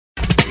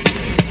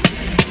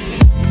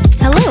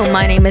Hello,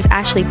 my name is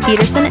Ashley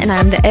Peterson, and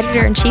I'm the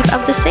editor-in-chief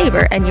of The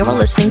Saber, and you're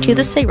listening to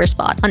The Saber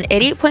Spot on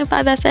 88.5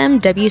 FM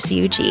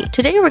WCUG.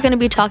 Today we're going to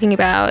be talking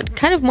about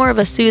kind of more of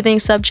a soothing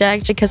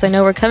subject, because I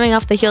know we're coming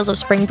off the heels of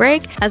spring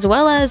break, as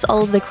well as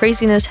all of the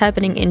craziness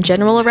happening in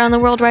general around the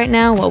world right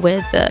now,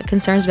 with the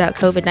concerns about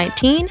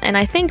COVID-19, and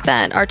I think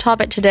that our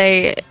topic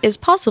today is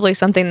possibly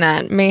something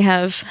that may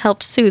have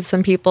helped soothe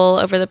some people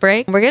over the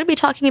break. We're going to be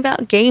talking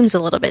about games a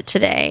little bit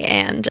today,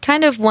 and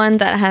kind of one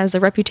that has a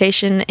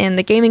reputation in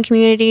the gaming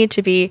community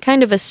to be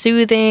kind of a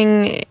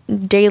soothing,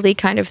 daily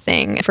kind of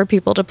thing for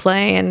people to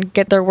play and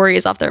get their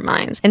worries off their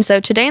minds. And so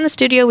today in the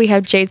studio we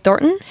have Jade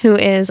Thornton, who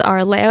is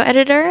our layout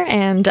editor,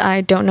 and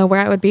I don't know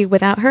where I would be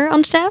without her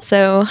on staff.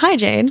 So hi,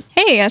 Jade.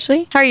 Hey,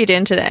 Ashley. How are you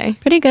doing today?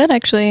 Pretty good,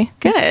 actually.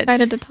 Good. I'm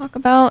excited to talk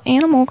about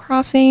Animal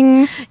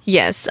Crossing.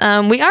 Yes,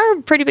 we are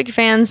pretty big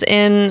fans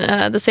in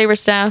the Saber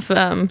staff.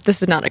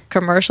 This is not a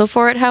commercial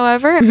for it,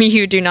 however.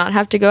 You do not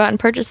have to go out and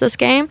purchase this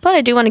game, but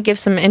I do want to give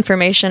some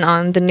information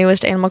on the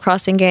newest Animal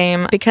Crossing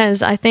game,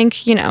 because I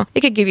think,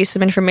 it could give you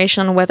some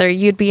information on whether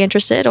you'd be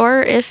interested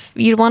or if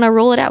you'd want to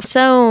roll it out.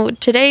 So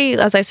today,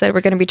 as I said,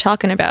 we're going to be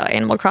talking about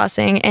Animal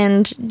Crossing,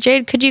 and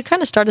Jade, could you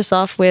kind of start us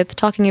off with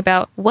talking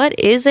about what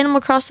is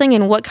Animal Crossing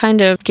and what kind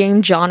of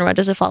game genre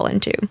does it fall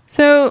into?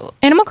 So,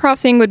 Animal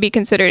Crossing would be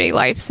considered a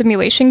life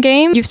simulation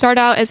game. You start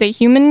out as a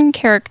human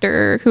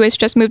character who has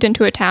just moved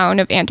into a town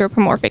of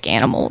anthropomorphic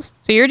animals.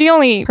 So you're the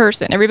only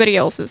person. Everybody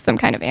else is some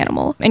kind of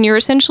animal. And you're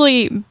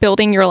essentially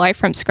building your life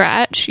from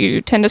scratch.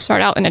 You tend to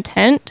start out in a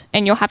tent,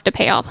 and you'll have to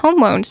pay off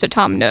home loans to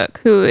Tom Nook,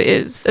 who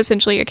is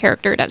essentially a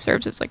character that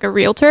serves as like a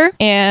realtor.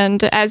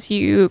 And as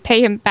you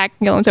pay him back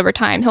loans over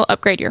time, he'll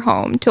upgrade your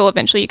home till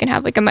eventually you can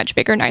have like a much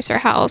bigger, nicer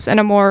house and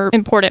a more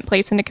important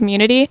place in the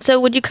community. So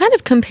would you kind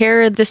of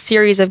compare this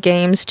series of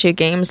games to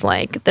games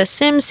like the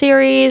Sim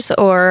series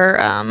or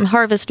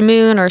Harvest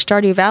Moon or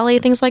Stardew Valley,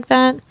 things like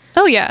that?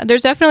 Oh yeah,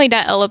 there's definitely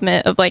that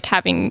element of like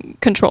having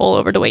control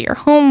over the way your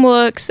home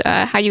looks,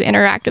 how you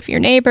interact with your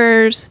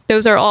neighbors.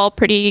 Those are all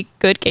pretty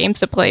good games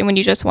to play when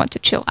you just want to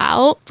chill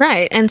out.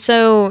 Right, and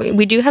so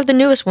we do have the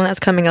newest one that's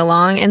coming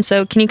along, and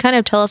so can you kind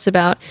of tell us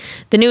about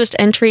the newest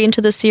entry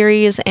into the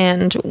series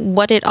and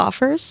what it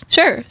offers?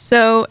 Sure,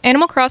 so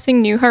Animal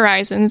Crossing New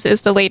Horizons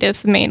is the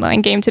latest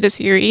mainline game to the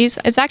series.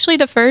 It's actually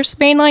the first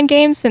mainline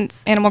game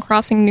since Animal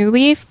Crossing New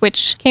Leaf,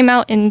 which came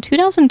out in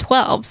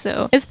 2012,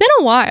 so it's been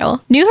a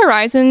while. New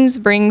Horizons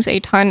brings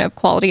a ton of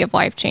quality of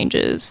life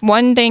changes.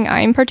 One thing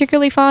I'm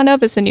particularly fond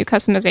of is the new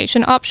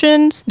customization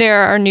options.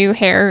 There are new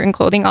hair and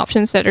clothing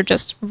options that are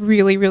just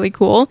really, really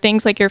cool.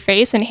 Things like your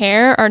face and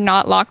hair are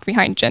not locked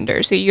behind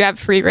gender, so you have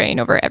free reign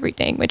over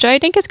everything, which I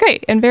think is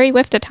great and very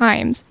whiffed at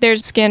times.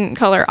 There's skin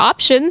color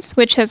options,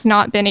 which has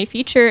not been a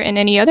feature in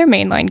any other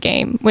mainline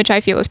game, which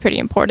I feel is pretty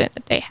important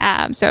that they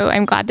have, so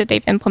I'm glad that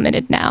they've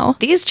implemented now.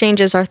 These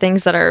changes are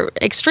things that are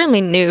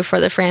extremely new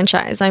for the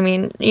franchise. I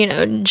mean,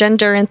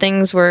 gender and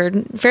things were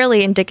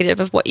fairly indicative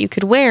of what you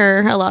could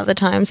wear a lot of the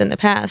times in the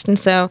past, and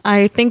so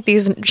I think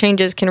these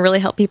changes can really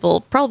help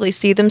people probably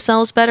see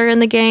themselves better in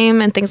the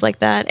game and things like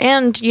that.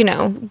 And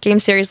game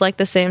series like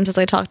The Sims, as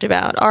I talked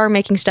about, are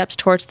making steps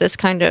towards this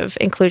kind of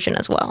inclusion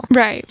as well.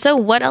 Right. So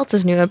what else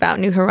is new about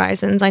New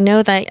Horizons? I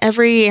know that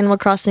every Animal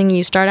Crossing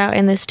you start out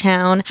in this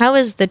town. How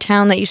is the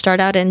town that you start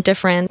out in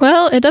different?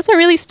 Well, it doesn't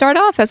really start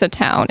off as a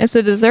town. It's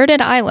a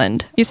deserted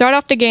island. You start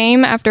off the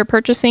game after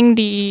purchasing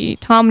the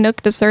Tom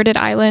Nook Deserted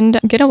Island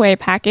Getaway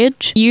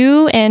package.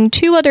 You and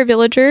 2 other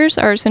villagers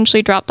are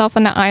essentially dropped off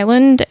on the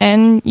island,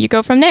 and you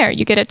go from there.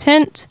 You get a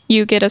tent,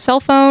 you get a cell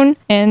phone,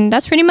 and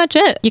that's pretty much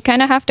it. You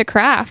kind of have to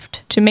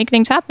craft to make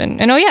things happen.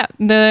 And oh yeah,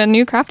 the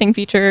new crafting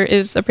feature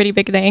is a pretty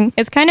big thing.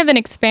 It's kind of an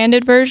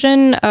expanded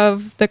version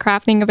of the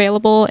crafting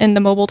available in the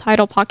mobile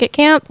title Pocket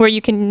Camp, where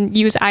you can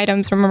use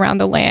items from around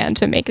the land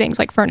to make things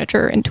like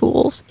furniture and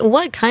tools.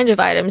 What kind of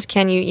items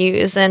can you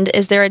use, and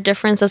is there a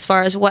difference as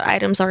far as what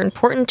items are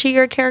important to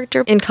your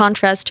character in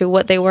contrast to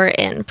what they were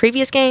in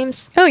previous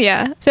games? Oh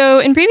yeah. So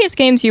in previous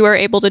games, you were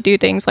able to do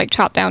things like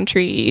chop down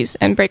trees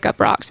and break up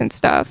rocks and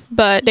stuff,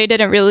 but they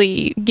didn't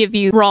really give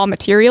you raw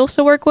materials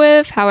to work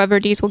with. However,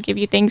 these will give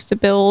you things to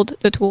build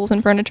the tools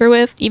and furniture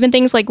with. Even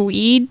things like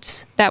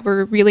weeds that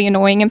were really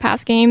annoying in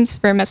past games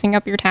for messing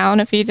up your town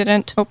if you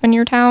didn't open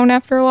your town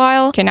after a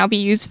while can now be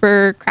used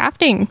for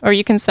crafting, or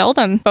you can sell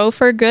them.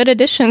 Both are good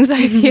additions,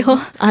 I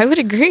feel. I would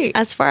agree.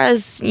 As far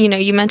as,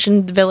 you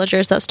mentioned the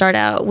villagers that start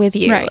out with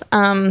you. Right.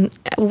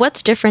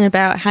 What's different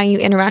about how you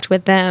interact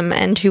with them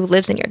and who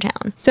lives in your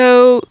town?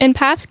 So in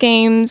past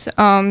games,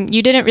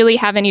 you didn't really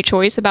have any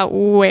choice about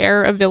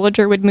where a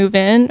villager would move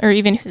in or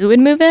even who would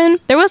move in.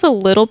 There was a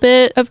little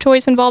bit of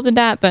choice involved in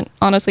that, but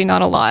honestly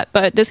not a lot.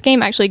 But this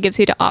game actually gives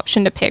you the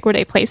option to pick where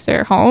they place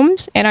their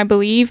homes, and I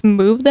believe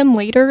move them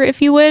later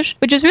if you wish,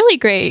 which is really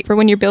great for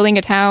when you're building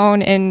a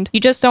town and you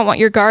just don't want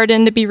your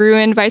garden to be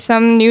ruined by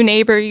some new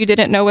neighbor you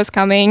didn't know was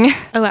coming.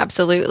 Oh,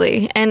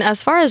 absolutely. And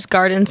as far as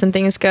gardens and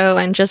things go,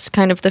 and just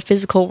kind of the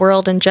physical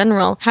world in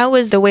general, how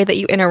is the way that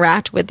you interact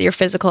interact with your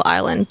physical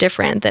island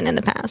different than in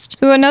the past?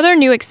 So another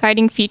new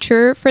exciting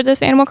feature for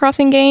this Animal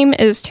Crossing game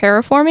is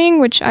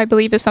terraforming, which I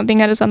believe is something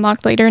that is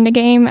unlocked later in the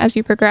game as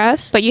you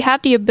progress. But you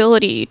have the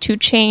ability to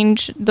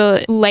change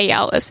the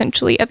layout,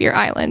 essentially, of your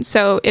island.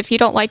 So if you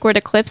don't like where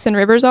the cliffs and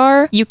rivers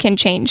are, you can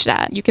change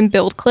that. You can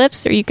build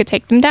cliffs or you could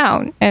take them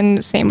down.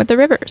 And same with the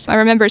rivers. I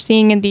remember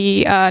seeing in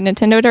the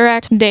Nintendo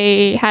Direct,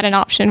 they had an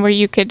option where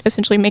you could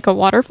essentially make a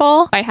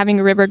waterfall by having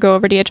a river go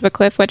over the edge of a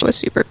cliff, which was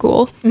super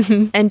cool.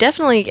 And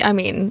definitely, I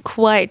mean,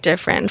 quite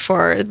different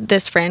for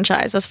this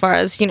franchise as far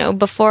as,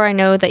 before I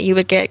know that you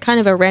would get kind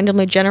of a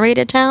randomly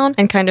generated town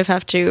and kind of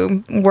have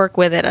to work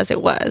with it as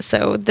it was.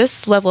 So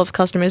this level of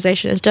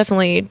customization is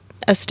definitely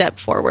a step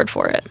forward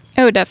for it.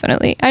 Oh,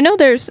 definitely. I know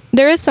there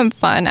is some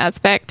fun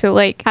aspect to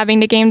like having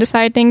the game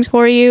decide things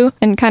for you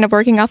and kind of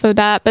working off of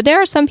that, but there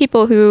are some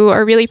people who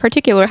are really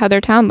particular how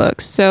their town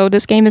looks, so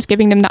this game is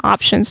giving them the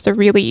options to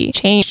really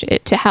change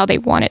it to how they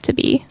want it to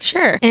be.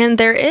 Sure. And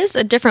there is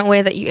a different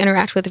way that you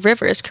interact with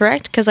rivers,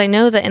 correct? Because I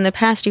know that in the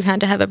past you had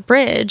to have a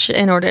bridge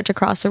in order to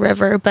cross a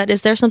river, but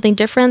is there something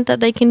different that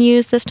they can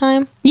use this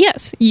time?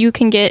 Yes, you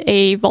can get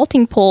a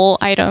vaulting pole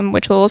item,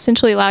 which will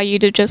essentially allow you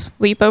to just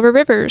leap over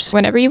rivers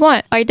whenever you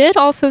want. I did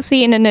also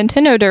see in the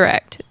Nintendo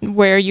Direct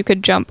where you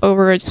could jump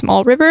over a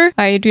small river.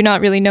 I do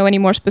not really know any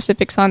more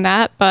specifics on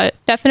that, but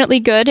definitely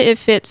good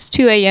if it's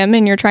 2 a.m.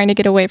 and you're trying to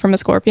get away from a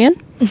scorpion.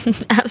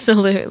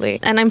 Absolutely.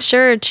 And I'm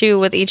sure, too,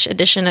 with each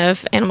edition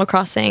of Animal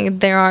Crossing,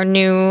 there are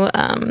new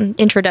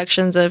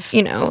introductions of,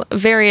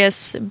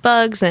 various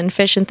bugs and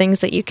fish and things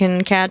that you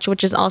can catch,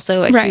 which is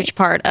also a huge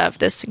part of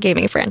this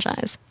gaming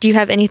franchise. Do you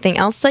have anything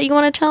else that you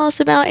want to tell us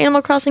about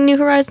Animal Crossing New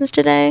Horizons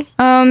today?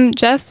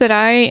 Just that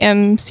I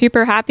am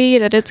super happy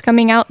that it's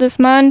coming out this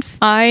month.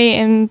 I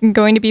am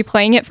going to be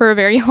playing it for a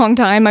very long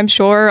time. I'm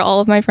sure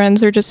all of my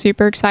friends are just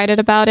super excited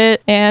about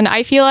it. And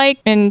I feel like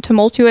in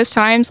tumultuous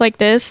times like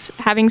this,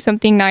 having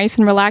something nice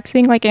and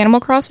relaxing like Animal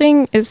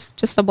Crossing is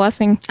just a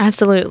blessing.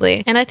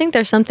 Absolutely. And I think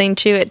there's something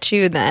to it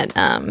too that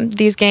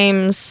these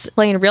games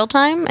play in real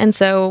time, and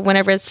so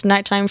whenever it's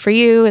nighttime for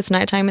you, it's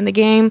nighttime in the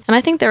game. And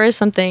I think there is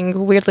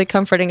something weirdly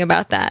comforting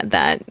about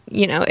that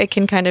it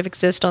can kind of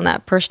exist on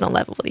that personal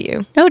level with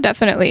you. Oh,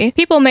 definitely.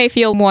 People may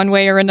feel one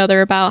way or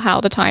another about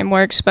how the time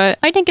works, but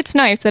I think it's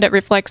nice that it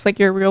reflects like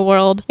your real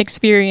world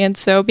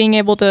experience. So being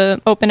able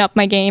to open up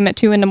my game at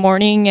 2 a.m.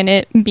 and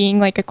it being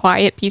like a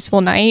quiet,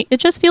 peaceful night, it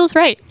just feels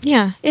right.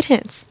 Yeah, it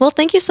hits. Well,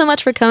 thank you so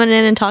much for coming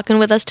in and talking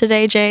with us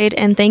today, Jade,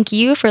 and thank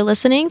you for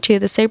listening to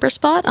The Saber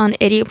Spot on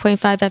 88.5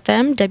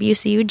 FM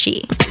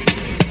WCUG.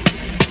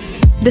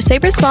 The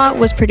Saber Spot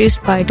was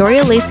produced by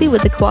Doria Lacey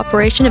with the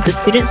cooperation of the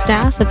student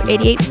staff of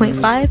 88.5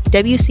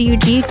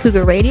 WCUG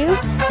Cougar Radio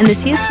and the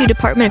CSU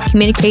Department of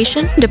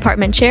Communication,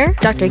 Department Chair,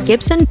 Dr.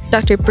 Gibson.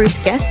 Dr. Bruce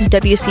Guest is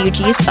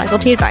WCUG's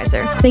Faculty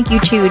Advisor. Thank you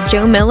to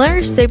Joe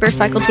Miller, Saber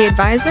Faculty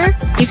Advisor.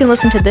 You can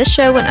listen to this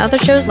show and other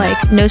shows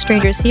like No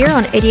Strangers Here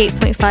on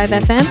 88.5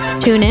 FM,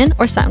 TuneIn,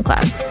 or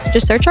SoundCloud.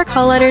 Just search our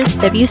call letters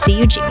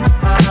WCUG.